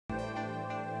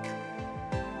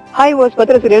Hi was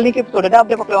பத்திர serial நீ Gibbs சொல்லிட்டு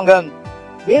அப்படியே பார்க்கலாங்க.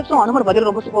 வேவ்ஸும் அனுமர் பதில்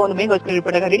ரொம்ப சூப்பர் வந்து மேங்கோ ஐஸ்கிரீம்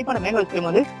போட்டாங்க. ரெடி பண்ண மேங்கோ ஐஸ்கிரீம்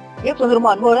வந்து வேவ்ஸ் வந்து ரொம்ப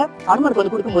அன்போட அனுமருக்கு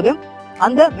வந்து கொடுக்கும்போது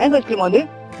அந்த மேங்கோ ஐஸ்கிரீம் வந்து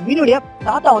மீனுடைய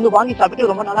தாத்தா வந்து வாங்கி சாப்பிட்டு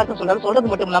ரொம்ப நல்லா இருக்குன்னு சொல்றாரு.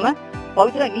 சொல்றது மட்டும் இல்லாம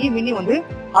பவித்ரா நீ மின்னி வந்து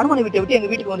அனுமனை விட்டு எங்க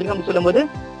வீட்டுக்கு வந்திருக்க அப்படின்னு சொல்லும்போது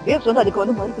வேவ்ஸ் வந்து அதுக்கு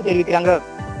வந்து மறுப்பு தெரிவிக்கிறாங்க.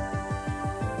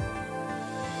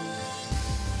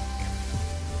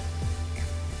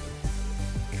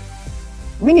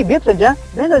 மினி வேவ் செஞ்ச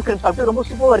மேங்கோ ஐஸ்கிரீம் சாப்பிட்டு ரொம்ப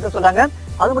சூப்பரா இருக்க சொல்றாங்க.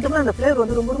 அது மட்டும் இல்ல அந்த பிளேவர்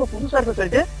வந்து ரொம்ப புதுசா இருக்குன்னு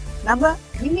சொல்லிட்டு நம்ம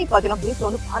மின்னி பாத்தீங்கன்னா பேஸ்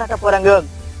வந்து பாராட்ட போறாங்க.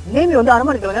 நேமி வந்து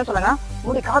அனுமனுக்கு என்ன சொல்றாங்க,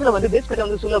 உங்களுடைய காதுல வந்து பேஸ் கிட்ட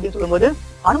வந்து சொல்லு அப்படின்னு சொல்லும்போது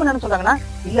அனுமன் என்ன சொல்றாங்கன்னா,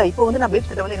 இல்ல இப்போ வந்து நான் பேஸ்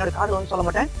கிட்ட வந்து என்னோட காதுல வந்து சொல்ல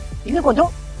மாட்டேன், இன்னும்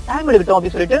கொஞ்சம் டைம் எடுக்கட்டும்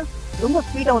அப்படின்னு சொல்லிட்டு ரொம்ப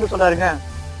ஸ்வீட்டா வந்து சொல்றாருங்க.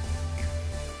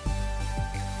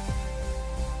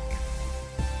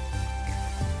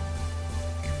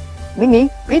 மின்னி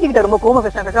பிரீத்தி கிட்ட ரொம்ப கோபம்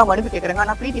பேசுறாங்க, மன்னிப்பு கேட்கறாங்க.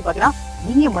 ஆனா பிரீத்தி பாத்தீங்கன்னா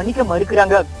மின்னிய மன்னிக்க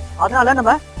மறுக்கிறாங்க. அதனால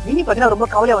நம்ம மினி பாத்தீங்கன்னா ரொம்ப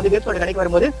கவலையா வந்து வேவ்ஸோட கடைக்கு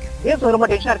வரும்போது வேவ்ஸ் ரொம்ப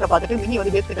டென்ஷனா இருக்க பார்த்துட்டு மினி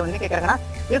வந்து வேவ்ஸ் கிட்ட வந்து கேட்கறாங்கன்னா,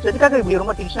 வேவ்ஸ் எதுக்காக இப்படி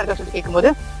ரொம்ப டென்ஷனா இருக்க சொல்லி கேட்கும்போது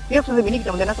வேவ்ஸ் வந்து மினி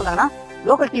கிட்ட வந்து என்ன சொல்றாங்கன்னா,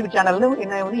 லோக்கல் டிவி சேனல் வந்து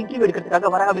என்ன வந்து இன்டர்வியூ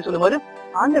எடுக்கிறதுக்காக வராங்க அப்படின்னு சொல்லும்போது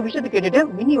அந்த விஷயத்தை கேட்டுட்டு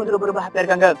மினி வந்து ரொம்ப ஹாப்பியா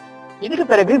இருக்காங்க. இதுக்கு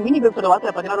பிறகு மினி வேவ்ஸோட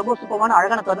வாழ்க்கையில பாத்தீங்கன்னா ரொம்ப சூப்பரான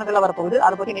அழகான தருணங்கள் வரப்போகுது.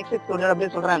 அதை பத்தி நெக்ஸ்ட் எபிசோட்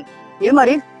அப்படின்னு சொல்றேன். இது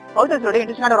மாதிரி பவித்ராவோட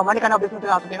இன்ட்ரெஸ்டான ரொமான்டிக்கான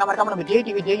பிசினஸ் ஆசைனா மறக்காம நம்ம J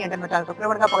TV J entertainment channel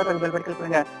subscribe பண்ணுங்க, பக்கத்துல பெல் பட்டன் கிளிக்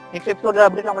பண்ணுங்க. நெக்ஸ்ட் எபிசோட்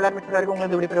அப்படி நம்ம எல்லாரும்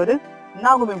உங்களுக்கு விடைபெறுவது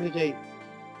நான் உங்க விஜய்.